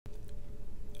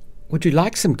Would you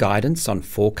like some guidance on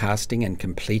forecasting and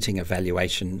completing a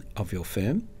valuation of your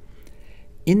firm?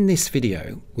 In this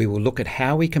video, we will look at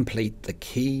how we complete the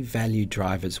Key Value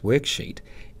Drivers worksheet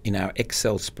in our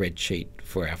Excel spreadsheet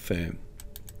for our firm.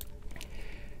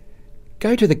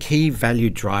 Go to the Key Value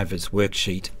Drivers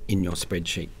worksheet in your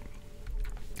spreadsheet.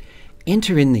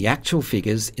 Enter in the actual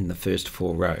figures in the first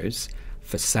 4 rows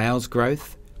for sales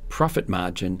growth, profit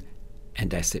margin,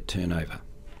 and asset turnover.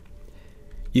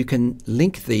 You can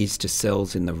link these to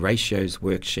cells in the Ratios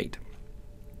worksheet.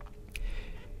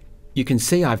 You can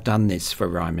see I've done this for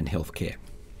Ryman Healthcare.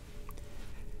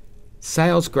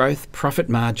 Sales growth, profit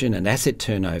margin and asset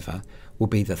turnover will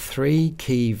be the 3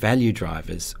 key value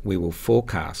drivers we will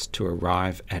forecast to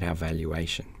arrive at our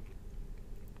valuation.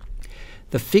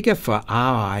 The figure for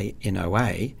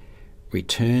RINOA,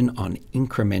 Return on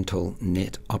Incremental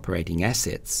Net Operating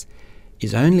Assets,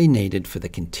 is only needed for the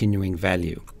continuing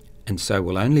value, and so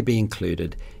will only be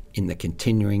included in the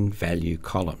continuing value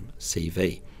column,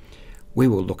 CV. We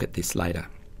will look at this later.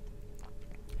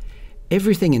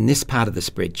 Everything in this part of the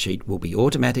spreadsheet will be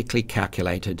automatically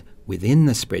calculated within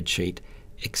the spreadsheet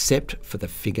except for the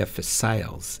figure for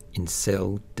sales in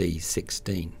cell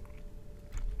D16.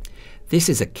 This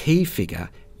is a key figure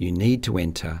you need to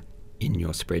enter in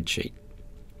your spreadsheet.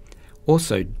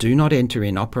 Also, do not enter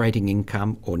in operating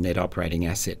income or net operating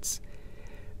assets.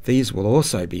 These will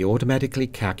also be automatically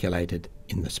calculated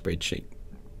in the spreadsheet.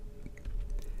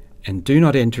 And do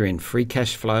not enter in free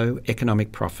cash flow,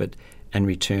 economic profit, and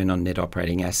return on net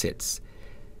operating assets.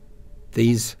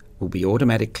 These will be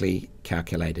automatically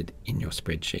calculated in your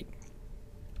spreadsheet.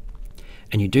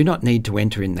 And you do not need to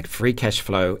enter in the free cash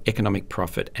flow, economic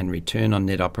profit, and return on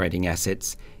net operating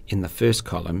assets in the first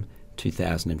column,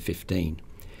 2015.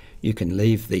 You can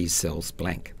leave these cells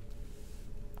blank.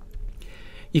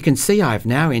 You can see I have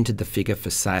now entered the figure for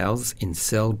sales in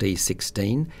cell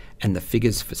D16 and the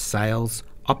figures for sales,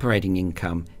 operating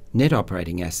income, net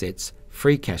operating assets,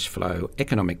 free cash flow,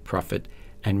 economic profit,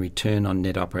 and return on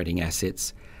net operating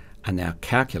assets are now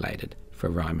calculated for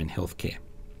Ryman Healthcare.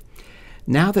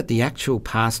 Now that the actual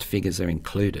past figures are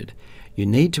included, you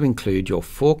need to include your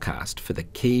forecast for the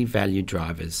key value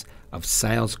drivers of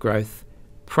sales growth,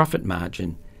 profit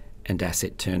margin, and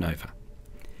asset turnover.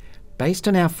 Based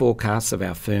on our forecasts of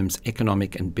our firm's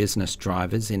economic and business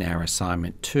drivers in our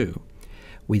assignment 2,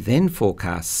 we then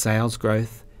forecast sales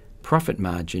growth, profit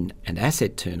margin and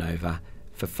asset turnover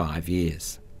for 5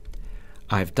 years.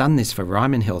 I have done this for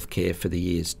Ryman Healthcare for the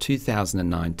years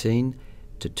 2019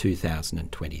 to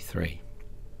 2023.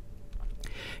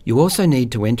 You also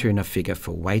need to enter in a figure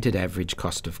for weighted average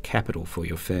cost of capital for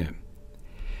your firm.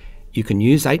 You can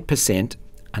use 8%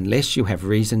 unless you have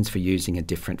reasons for using a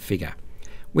different figure,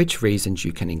 which reasons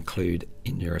you can include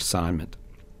in your assignment.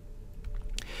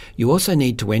 You also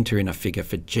need to enter in a figure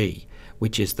for G,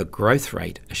 which is the growth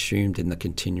rate assumed in the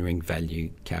continuing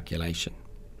value calculation.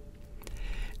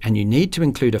 And you need to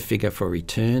include a figure for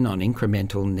return on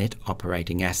incremental net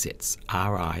operating assets,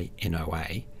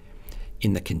 RINOA,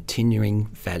 in the continuing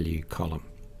value column.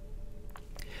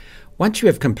 Once you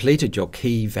have completed your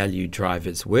Key Value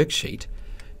Drivers worksheet,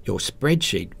 your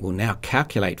spreadsheet will now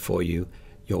calculate for you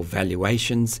your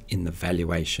valuations in the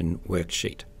Valuation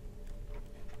worksheet.